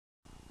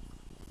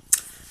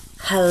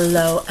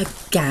Hello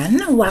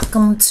again.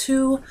 Welcome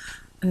to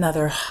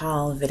another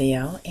haul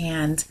video,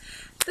 and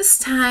this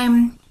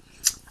time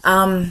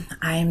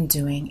I'm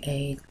doing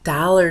a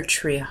Dollar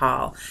Tree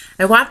haul.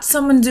 I watched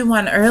someone do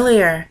one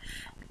earlier,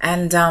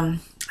 and I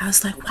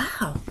was like,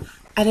 wow,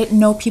 I didn't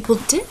know people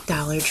did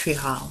Dollar Tree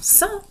hauls,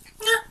 so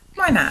yeah,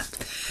 why not?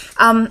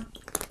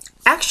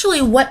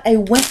 Actually, what I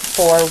went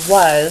for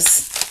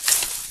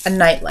was a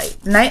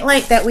nightlight.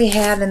 Nightlight that we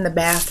had in the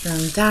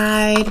bathroom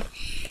died,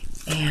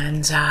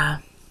 and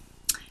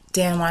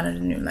Dan wanted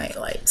a new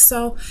nightlight.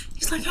 So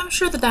he's like, I'm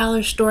sure the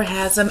dollar store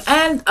has them.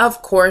 And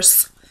of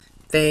course,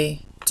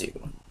 they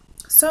do.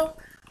 So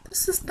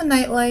this is the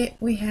nightlight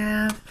we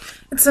have.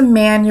 It's a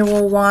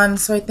manual one,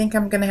 so I think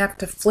I'm going to have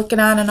to flick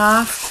it on and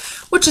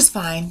off, which is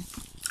fine.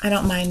 I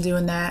don't mind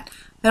doing that.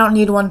 I don't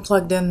need one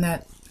plugged in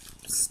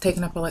that's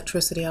taking up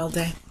electricity all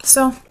day.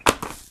 So,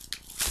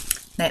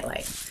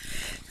 nightlight.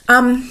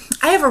 I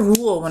have a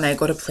rule when I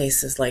go to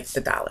places like the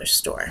dollar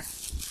store.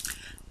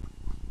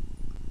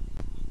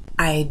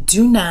 I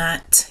do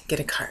not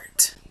get a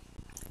cart.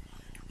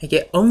 I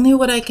get only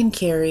what I can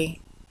carry,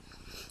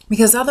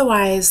 because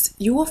otherwise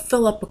you will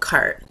fill up a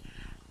cart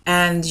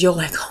and you're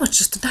like, oh, it's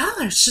just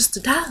 $1, it's just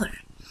 $1.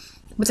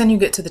 But then you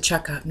get to the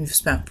checkout and you've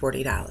spent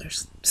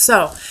 $40.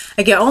 So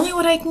I get only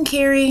what I can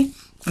carry,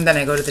 and then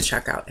I go to the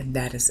checkout, and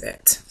that is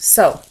it.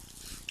 So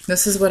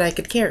this is what I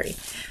could carry.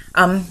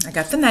 I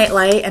got the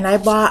nightlight, and I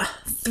bought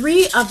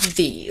 3 of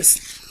these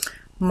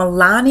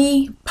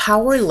Milani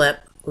Power Lip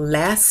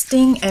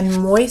Lasting and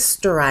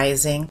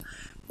Moisturizing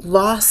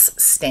Gloss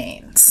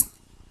Stains.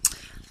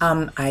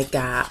 I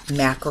got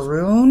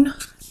macaroon,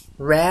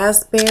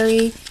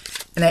 raspberry,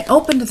 and I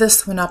opened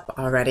this one up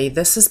already.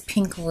 This is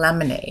pink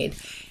lemonade,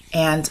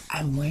 and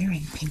I'm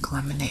wearing pink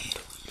lemonade.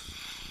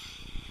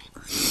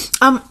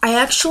 I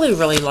actually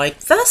really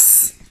like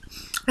this.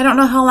 I don't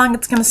know how long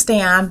it's going to stay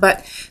on, but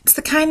it's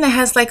the kind that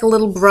has like a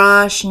little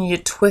brush and you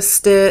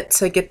twist it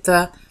to get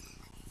the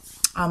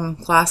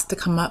gloss to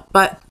come up.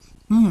 But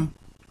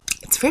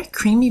it's very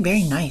creamy,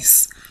 very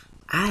nice.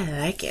 I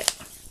like it.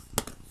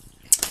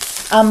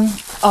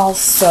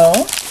 Also,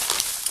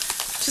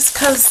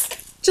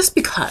 just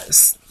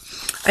because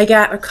I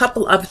got a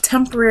couple of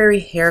temporary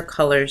hair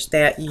colors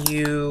that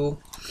you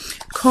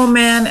comb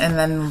in and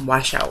then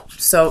wash out.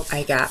 So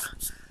I got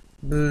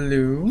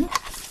blue,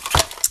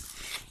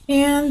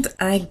 and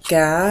I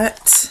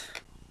got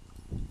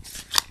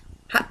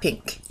hot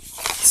pink.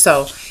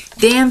 So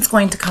Dan's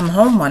going to come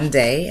home one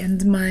day,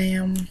 and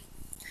my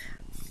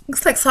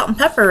looks like salt and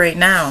pepper right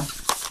now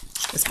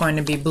is going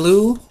to be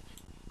blue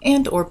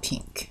and or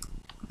pink.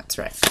 That's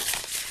right.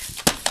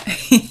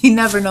 He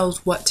never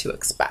knows what to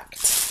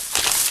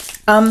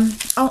expect.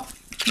 Oh,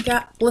 I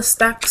got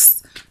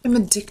Blistex. I'm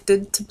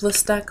addicted to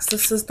Blistex.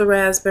 This is the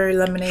Raspberry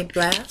Lemonade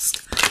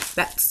Blast.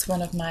 That's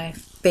one of my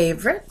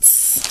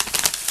favorites.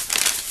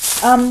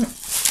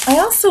 I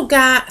also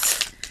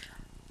got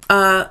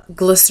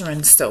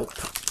glycerin soap.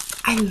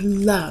 I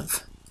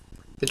love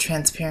the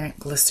transparent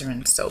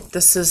glycerin soap.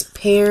 This is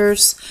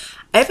Pears.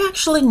 I've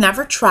actually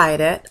never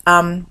tried it,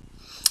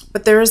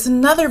 but there is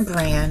another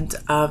brand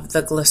of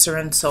the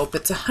glycerin soap.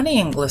 It's a honey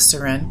and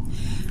glycerin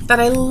that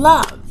I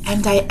love,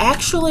 and I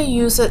actually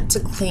use it to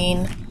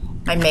clean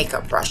my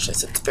makeup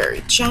brushes. It's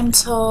very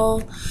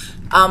gentle,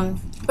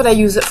 but I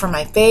use it for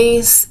my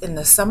face. In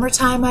the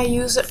summertime, I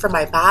use it for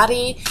my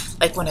body,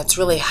 like when it's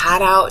really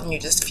hot out and you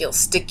just feel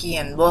sticky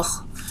and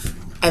ugh.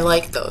 I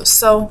like those.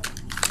 So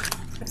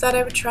I thought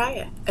I would try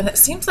it. And it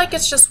seems like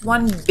it's just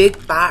one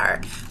big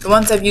bar. The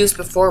ones I've used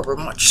before were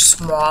much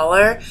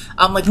smaller.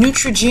 Like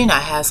Neutrogena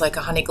has like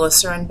a honey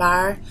glycerin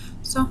bar.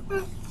 So,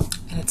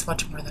 and it's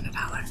much more than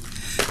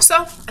 $1.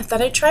 So I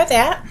thought I'd try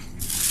that.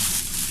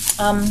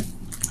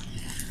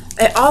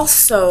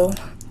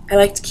 I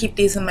like to keep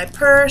these in my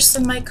purse,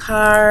 in my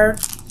car.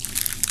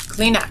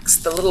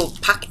 Kleenex, the little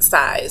pocket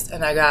size.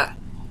 And I got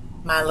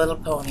My Little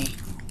Pony.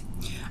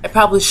 I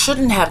probably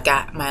shouldn't have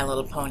got My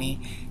Little Pony.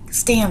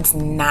 Stan's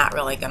not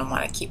really going to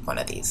want to keep one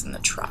of these in the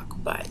truck,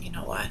 but you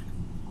know what?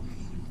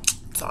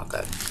 It's all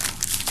good.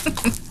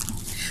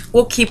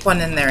 We'll keep one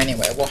in there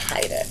anyway. We'll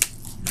hide it.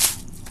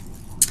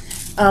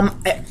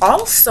 I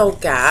also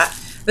got,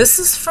 this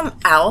is from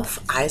e.l.f.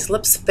 Eyes,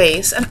 Lips,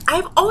 Face, and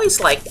I've always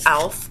liked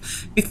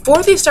e.l.f.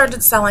 Before they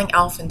started selling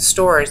e.l.f. in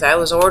stores, I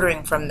was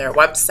ordering from their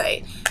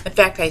website. In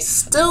fact, I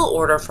still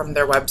order from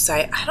their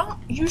website. I don't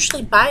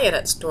usually buy it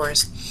at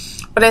stores,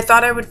 but I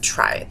thought I would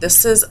try it.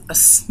 This is a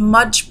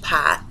smudge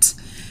pot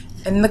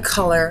in the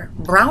color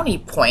Brownie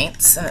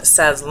Points, and it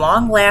says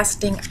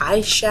long-lasting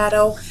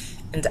eyeshadow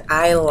and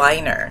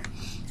eyeliner.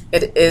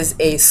 It is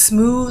a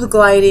smooth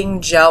gliding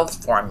gel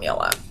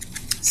formula.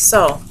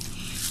 So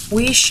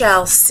we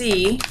shall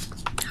see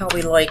how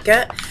we like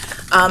it.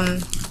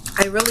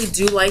 I really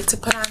do like to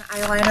put on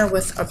eyeliner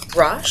with a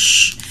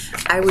brush.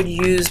 I would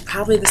use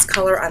probably this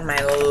color on my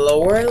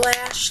lower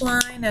lash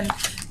line and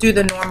do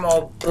the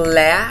normal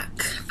black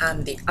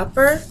on the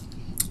upper.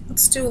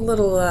 Let's do a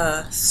little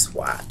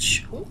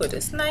swatch. Ooh, it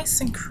is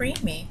nice and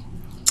creamy.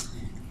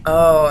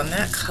 Oh, and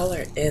that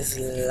color is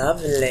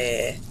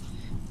lovely.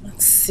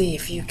 Let's see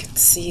if you can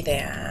see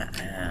that.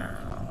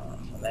 Oh,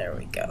 there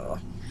we go.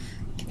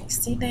 Can you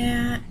see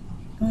that?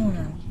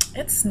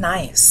 It's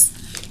nice.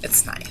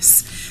 It's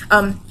nice.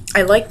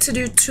 I like to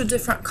do two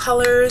different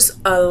colors,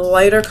 a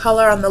lighter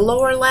color on the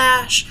lower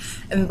lash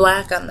and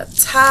black on the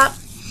top,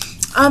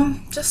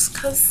 just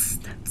because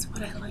that's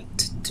what I like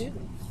to do.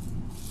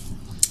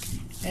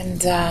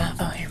 And,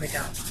 oh, here we go.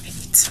 I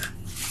need to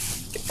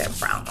get that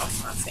brown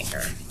off my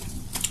finger.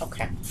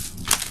 Okay.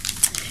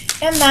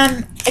 And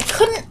then I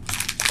couldn't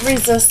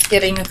resist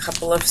getting a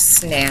couple of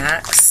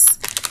snacks.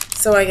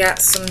 So I got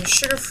some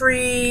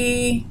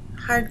sugar-free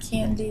hard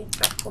candy,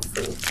 tropical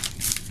food.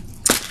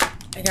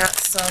 I got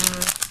some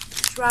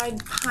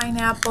dried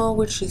pineapple,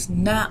 which is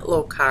not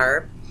low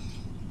carb,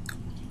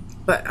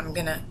 but I'm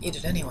gonna eat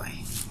it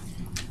anyway.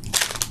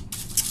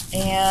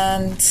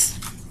 And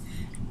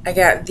I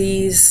got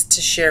these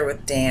to share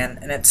with Dan,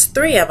 and it's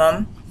 3 of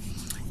them.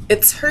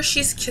 It's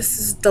Hershey's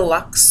Kisses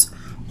Deluxe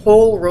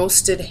Whole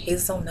Roasted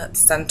Hazelnut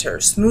Center,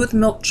 smooth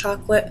milk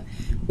chocolate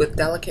with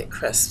delicate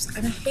crisps,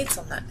 and a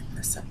hazelnut in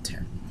the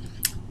center.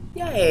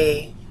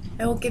 Yay!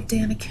 I will give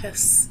Dan a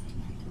kiss.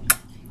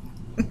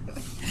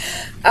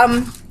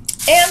 And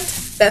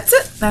that's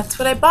it. That's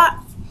what I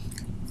bought.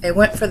 I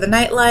went for the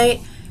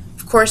nightlight.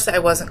 Of course, I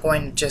wasn't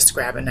going to just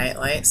grab a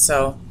nightlight,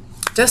 so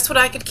just what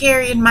I could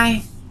carry in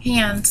my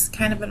hands,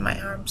 kind of in my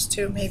arms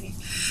too, maybe.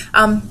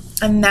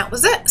 And that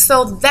was it.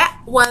 So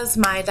that was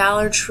my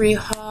Dollar Tree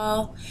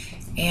haul,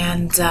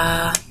 and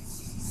I'll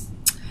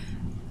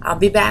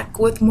be back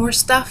with more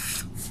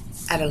stuff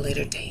at a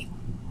later date.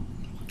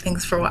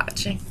 Thanks for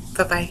watching.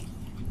 Bye-bye.